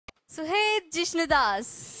Suhaid&Jishnudas,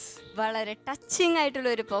 വളരെ touching ആയിട്ടുള്ള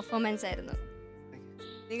ഒരു പെർഫോമൻസ് ആയിരുന്നു.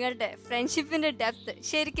 നിങ്ങളുടെ ഫ്രണ്ട്ഷിപ്പിന്റെ ഡെപ്ത്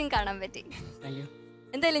ശരിക്കും കാണാൻ പറ്റി.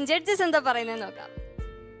 എന്തായാലും ജഡ്ജസ് എന്താ പറയുന്നത് നോക്കാം.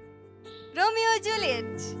 Romeo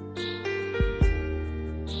Juliet.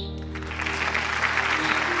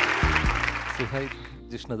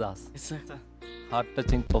 Suhaid&Jishnudas. Heart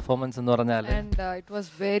touching performance എന്ന് പറഞ്ഞാൽ and it was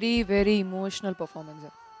very emotional performance.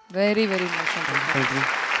 Very emotional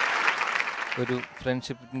performance. ഒരു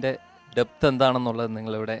ഫ്രണ്ട്ഷിപ്പിന്റെ ഡെപ്ത് എന്താണെന്നുള്ളത്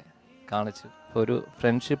നിങ്ങളിവിടെ കാണിച്ചു. ഒരു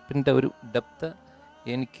ഫ്രണ്ട്ഷിപ്പിന്റെ ഒരു ഡെപ്ത്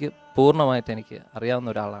എനിക്ക് പൂർണ്ണമായിട്ട് എനിക്ക് അറിയാവുന്ന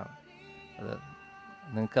ഒരാളാണ്. അത്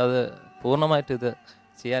നിങ്ങൾക്കത് പൂർണ്ണമായിട്ട് ഇത്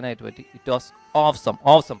ചെയ്യാനായിട്ട് പറ്റി. It was awesome.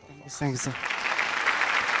 Thank you, sir.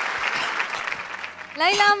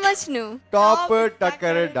 Laila Majnu. Top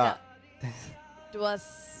Takarada. It was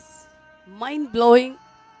mind-blowing,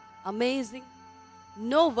 amazing,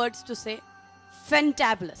 no words to say,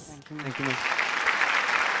 fantabulous. Thank you, ma'am.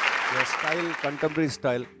 Your style, contemporary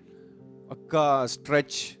style, akka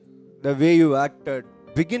stretch, the way you acted,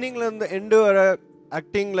 beginning and the end,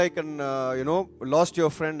 acting like an lost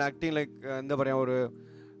your friend, acting like endha paraya oru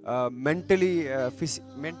mentally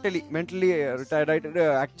retired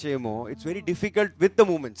act cheyumo. It's very difficult with the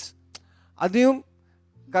movements. adiyum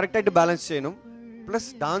correct ആയിട്ട് balance ചെയ്യണം, plus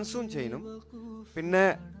ഡാൻസും ചെയ്യണം. പിന്നെ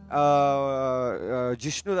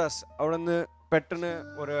ജിഷ്ണുദാസ് അവിടെ നിന്ന് പെട്ടെന്ന്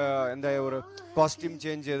ഒരു ഒരു കോസ്റ്റ്യൂം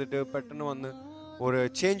ചേഞ്ച് ചെയ്തിട്ട് പെട്ടെന്ന് വന്ന് ഒരു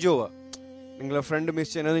ചേഞ്ച് ഓവർ. നിങ്ങളെ ഫ്രണ്ട്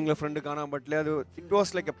മിസ് ചെയ്യുന്നത് നിങ്ങളെ ഫ്രണ്ട് കാണാൻ പറ്റില്ല. അത് it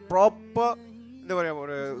was like A proper എന്താ പറയുക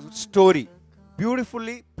ഒരു story,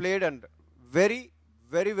 beautifully played and very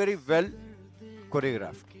well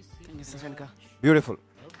choreographed. Beautiful.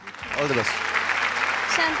 All the best.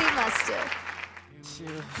 Shanti master.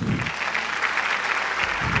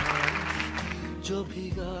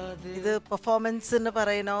 ഇത് പെർഫോമൻസ് എന്ന്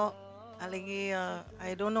പറയണോ അല്ലെങ്കിൽ I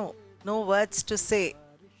don't know, no words to say.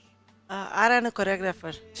 ആരാണ്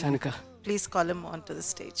choreographer? ഷാനിക. Please call him on to the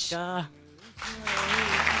stage.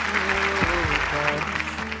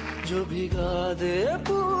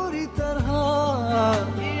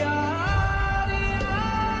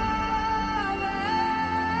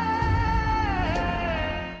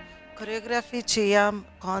 Choreography ചെയ്യാം,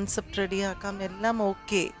 concept റെഡിയാക്കാം, എല്ലാം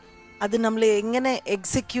okay. അത് നമ്മൾ എങ്ങനെ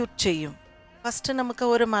എക്സിക്യൂട്ട് ചെയ്യും? ഫസ്റ്റ് നമുക്ക്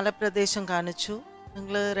ഒരു മലപ്രദേശം കാണിച്ചു,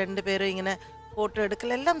 നിങ്ങൾ രണ്ടുപേരും ഇങ്ങനെ ഫോട്ടോ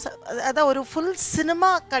എടുക്കലെല്ലാം, അതാ ഒരു ഫുൾ സിനിമ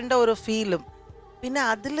കണ്ട ഒരു ഫീലും. പിന്നെ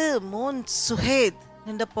അതിൽ മോൻ സുഹേദ്,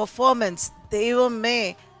 നിൻ്റെ പെർഫോമൻസ്, ദൈവമേ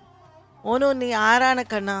മോനു നീ ആരാണ്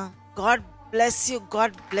കണ്ണ. God bless you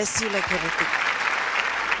like everything.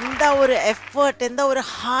 എന്താ ഒരു എഫേർട്ട്, എന്താ ഒരു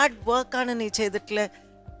ഹാർഡ് വർക്കാണ് നീ ചെയ്തിട്ടുള്ളത്.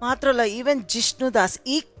 മാത്രമല്ല ഈവൻ ജിഷ്ണുദാസ്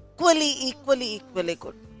ഈക്വലി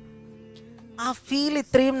ഗുഡ്. ആ ഫീൽ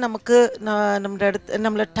ഇത്രയും നമുക്ക് നമ്മുടെ അടുത്ത്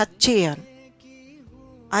നമ്മളെ ടച്ച് ചെയ്യാൻ,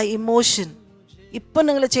 ആ ഇമോഷൻ ഇപ്പം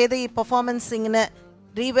നിങ്ങൾ ചെയ്ത ഈ പെർഫോമൻസ് ഇങ്ങനെ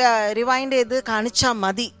റിവൈൻഡ് ചെയ്ത് കാണിച്ചാൽ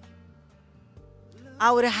മതി. ആ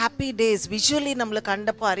ഒരു ഹാപ്പി ഡേയ്സ് വിഷ്വലി നമ്മൾ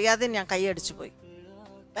കണ്ടപ്പോൾ അറിയാതെ ഞാൻ കൈയടിച്ചു പോയി.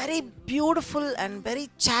 Very beautiful and very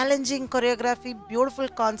challenging choreography, beautiful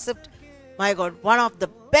concept. My God, one of the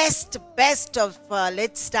best of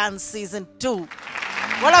Letsdance season 2.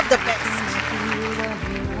 One of the best.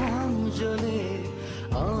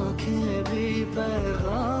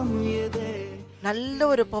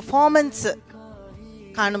 നല്ലൊരു പെർഫോമൻസ്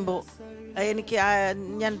കാണുമ്പോൾ എനിക്ക്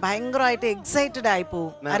ഞാൻ ഭയങ്കരമായിട്ട് എക്സൈറ്റഡ് ആയി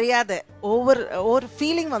പോവും, അറിയാതെ ഓവർ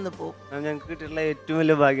ഫീലിംഗ് വന്നു പോവും. ഞങ്ങൾക്ക് കിട്ടിയിട്ടുള്ള ഏറ്റവും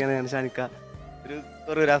വലിയ ഭാഗ്യമാണ് ഷാനിക്ക. ഒരു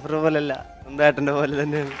കൊറിയോഗ്രാഫർ പോലല്ല, സ്വന്തമായിട്ടെൻ്റെ പോലെ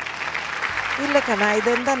തന്നെയാണ്. ഇല്ല കണ്ണ,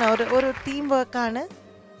 ഇതെന്താണ് ഒരു ടീം വർക്കാണ്.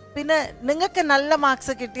 പിന്നെ നിങ്ങൾക്ക് നല്ല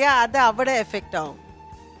മാർക്സ് കിട്ടിയാൽ അത് അവിടെ എഫക്റ്റ് ആവും.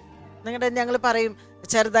 ഞങ്ങൾ പറയും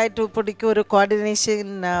ചെറുതായിട്ട് പൊടിക്കും ഒരു കോർഡിനേഷൻ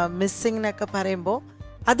മിസ്സിങ്ങിനൊക്കെ പറയുമ്പോൾ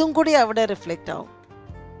അതും കൂടി അവിടെ റിഫ്ലക്റ്റ് ആവും.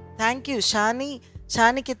 താങ്ക് യു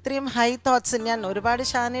ഷാനിക്ക് ഇത്രയും ഹൈ തോട്ട്സ്. ഞാൻ ഒരുപാട്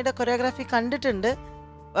ഷാനിയുടെ കൊറിയോഗ്രാഫി കണ്ടിട്ടുണ്ട്.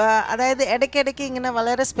 അതായത് ഇടയ്ക്കിടയ്ക്ക് ഇങ്ങനെ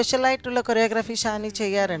വളരെ സ്പെഷ്യലായിട്ടുള്ള കൊറിയോഗ്രാഫി ഷാനി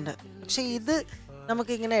ചെയ്യാറുണ്ട്. പക്ഷെ ഇത്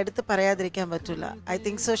നമുക്കിങ്ങനെ എടുത്ത് പറയാതിരിക്കാൻ പറ്റില്ല. ഐ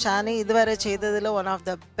തിങ്ക് സോ ഷാനി ഇതുവരെ ചെയ്തതിൽ one of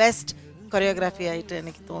the best choreography ആയിട്ട്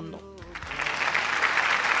എനിക്ക് തോന്നുന്നു.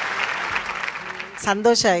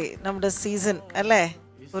 സന്തോഷമായി നമ്മുടെ സീസൺ അല്ലേ.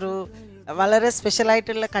 ഒരു വളരെ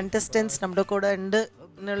സ്പെഷ്യലായിട്ടുള്ള കണ്ടസ്റ്റൻസ് നമ്മുടെ കൂടെ ഉണ്ട്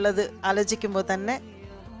എന്നുള്ളത് ആലോചിക്കുമ്പോൾ തന്നെ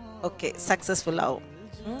ഓക്കെ സക്സസ്ഫുൾ ആവും.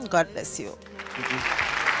 God bless you.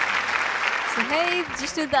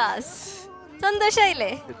 സുഹൈഡ്&ജിഷ്ണുദാസ്,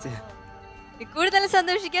 സന്തോഷായില്ലേ? കൂടുതൽ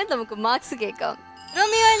സന്തോഷിക്കാൻ നമുക്ക് മാർക്സ് കേൾക്കാം.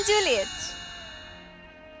 Romeo and Juliet.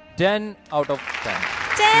 10 out of 10.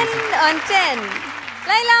 10 on 10.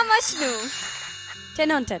 Laila Majnu.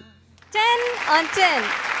 10 on 10. 10 on 10.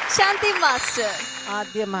 Shanti master.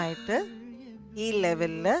 ആദ്യമായിട്ട് ഈ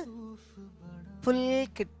ലെവലില് ഫുൾ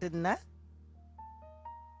കിട്ടുന്ന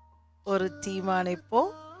ഒരു ടീമാണ് ഇപ്പോൾ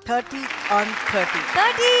 30 on 30.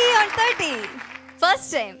 30 on 30. First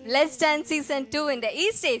time Let's Dance Season 2 ഈ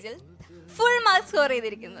സ്റ്റേജിൽ ഫുൾ മാർക്ക് സ്കോർ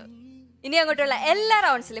ചെയ്തിരിക്കുന്നു. ഇനി അങ്ങോട്ടുള്ള എല്ലാ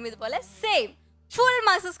റൗണ്ട്സിലും ഇതുപോലെ സെയിം ഫുൾ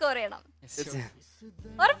മാർക്സ് സ്കോർ ചെയ്യണം.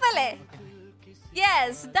 ഉറപ്പല്ലേ?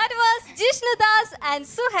 Yes, that was Jishnudas and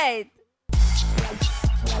Suhaid.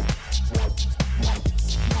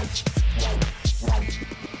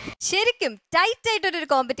 ശരിക്കും ടൈറ്റ് ആയിട്ടൊരു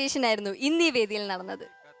കോമ്പറ്റീഷൻ ആയിരുന്നു ഇന്ന് ഈ വേദിയിൽ നടന്നത്.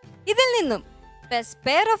 ഇതിൽ നിന്നും best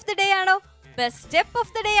pair of the day ആണോ, best step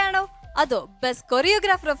of the day ആണോ, അതോ best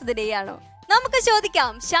choreographer of the day ആണോ? നമുക്ക്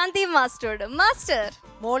ചോദിക്കാം ശാന്തി മാസ്റ്ററോട്. മാസ്റ്റർ,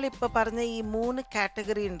 മോൾ ഇപ്പൊ പറഞ്ഞ ഈ 3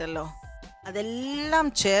 കാറ്റഗറി ഉണ്ടല്ലോ, അതെല്ലാം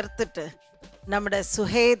ചേർത്തിട്ട് നമ്മുടെ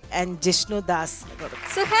സുഹൈദ് and Jishnudas.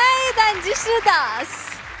 സുഹൈദ് and Jishnudas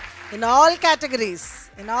in all categories,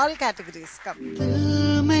 come.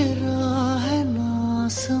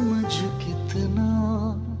 समझ कितना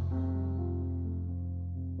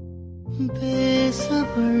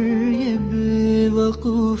बेसब्र ये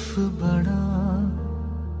बेवकूफ बड़ा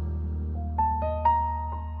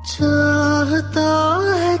चाहता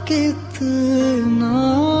है कितना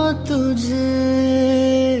तुझे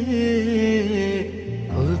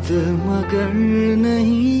खुद मगर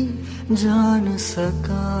नहीं जान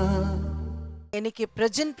सका. എനിക്ക്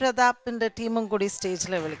പ്രജിൻ പ്രതാപിന്റെ ടീമും കൂടി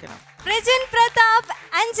സ്റ്റേജിൽ വിളിക്കണം. Prajin Pratap,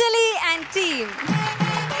 Anjali and team.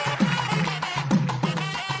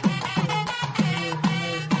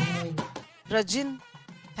 Prajin,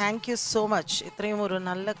 thank you so much. ഇത്രയും ഒരു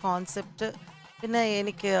നല്ല കോൺസെപ്റ്റ്. പിന്നെ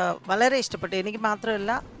എനിക്ക് വളരെ ഇഷ്ടപ്പെട്ടു. എനിക്ക്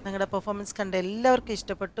മാത്രമല്ല, നിങ്ങളുടെ പെർഫോമൻസ് കണ്ട് എല്ലാവർക്കും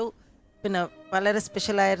ഇഷ്ടപ്പെട്ടു. പിന്നെ വളരെ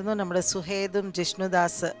സ്പെഷ്യലായിരുന്നു നമ്മുടെ സുഹൈദും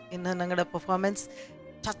ജിഷ്ണുദാസ്. ഇന്ന് നിങ്ങളുടെ പെർഫോമൻസ്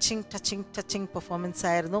ടച്ചിങ് പെർഫോമൻസ്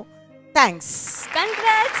ആയിരുന്നു. Thanks.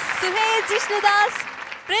 Congrats, Suhaid, Jishnudas,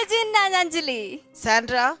 Prajin and Anjali.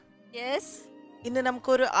 Sandra. Yes. ഇന്ന്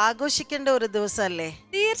നമുക്കൊരു ആഘോഷിക്കേണ്ട ഒരു ദിവസമല്ലേ?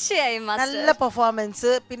 തീർച്ചയായും. നല്ല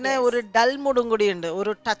പെർഫോമൻസ്, പിന്നെ ഒരു ഡൾ മൂഡും കൂടി ഉണ്ട്,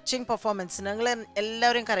 ഒരു ടച്ചിങ് പെർഫോമൻസ്. ഞങ്ങൾ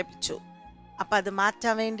എല്ലാവരും കരപ്പിച്ചു. അപ്പൊ അത്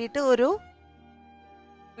മാറ്റാൻ വേണ്ടിയിട്ട് ഒരു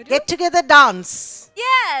get together dance.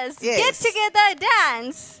 Yes, get together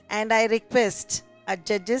dance. And I request our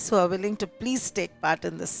judges who are willing to please take part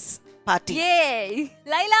in this party. Yay!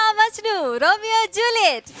 Laila Majnu, Romeo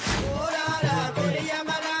Juliet.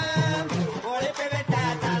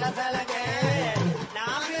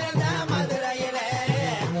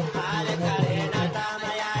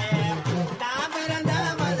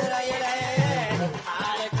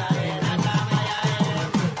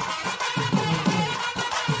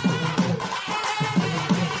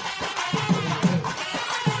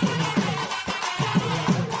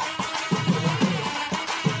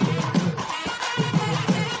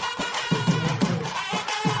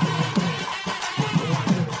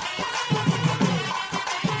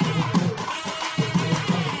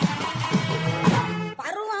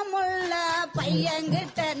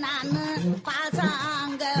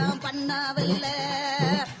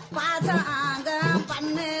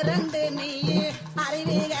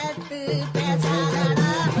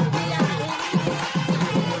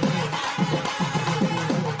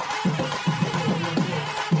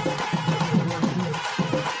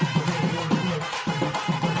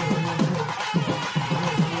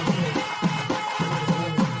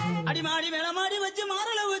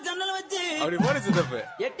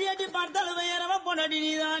 எட்டி பார்த்தாலும் வேறவ பொண்டாடி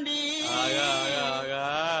நீ தாண்டி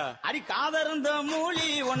அடி காதறந்த மூலி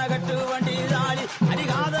உனகட்டு வண்டி தாடி அடி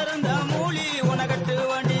காதறந்த மூலி உனகட்டு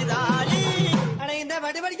வண்டி தாடி அட இந்த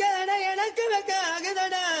படிக்க எனக்கு வைக்க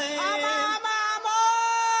ஆகுதட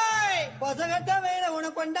பொசகட்ட வேற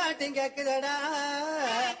உனக்கு கொண்டாட்டி கேக்குதடா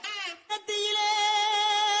கத்தியிலே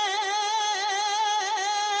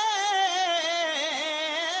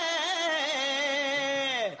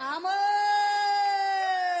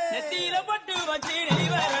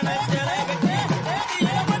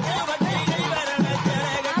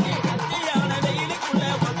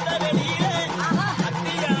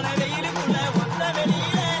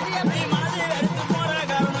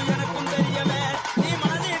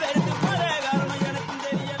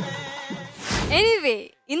എനിവേ,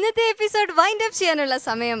 ഇന്നത്തെ എപ്പിസോഡ് വൈൻഡ് അപ്പ് ചെയ്യാനുള്ള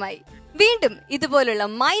സമയമായി. വീണ്ടും ഇതുപോലുള്ള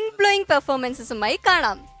മൈൻഡ് ബ്ലോയിങ് പെർഫോമൻസസുമായി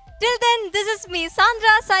കാണാം. Till then, this is me,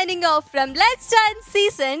 Sandra, signing off from Let's Dance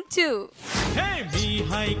Season 2. Hey, me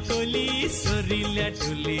hi koli, sorila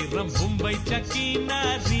tuli, ram Mumbai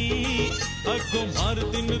chakinari. Aggo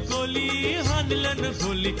mardin koli, hanlan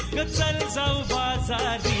koli, katsal sau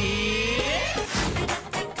bazari.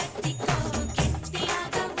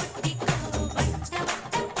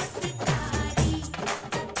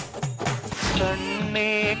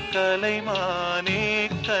 கண்ணே கலைமானே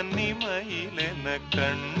கன்னிமயிலென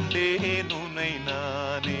கண்டேன் உனை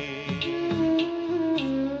நானே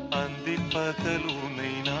அந்திப்பகல்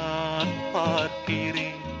உனை நான்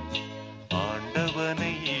பார்க்கிறேன்,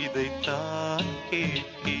 ஆண்டவனை இதைத்தான்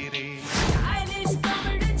கேட்கிறேன்.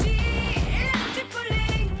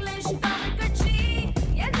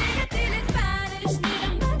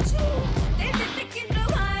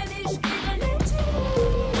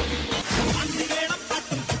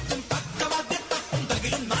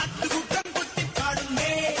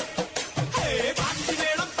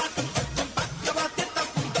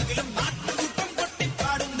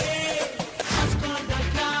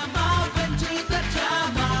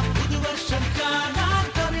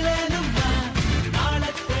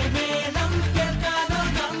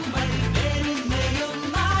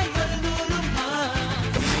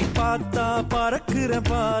 பறக்கிற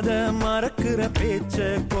பாத மறக்கிற பேச்ச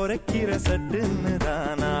குறைக்கிற சட்டுன்னு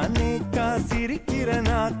தானா நேக்கா சிரிக்கிற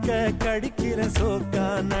நாக்க கடிக்கிற சோக்கா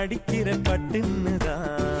நடிக்கிற பட்டுன்னு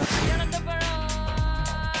தான்.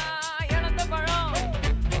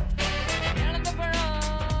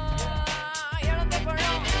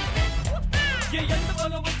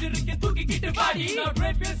 தூக்கிக்கிட்டு பாடி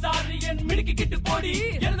நான் சாரி என் மிடுக்கிட்டு போடி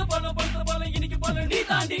எழுத போல இன்னைக்கு போல நீ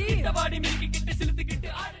தாண்டி பாடி மிடுக்கிட்டு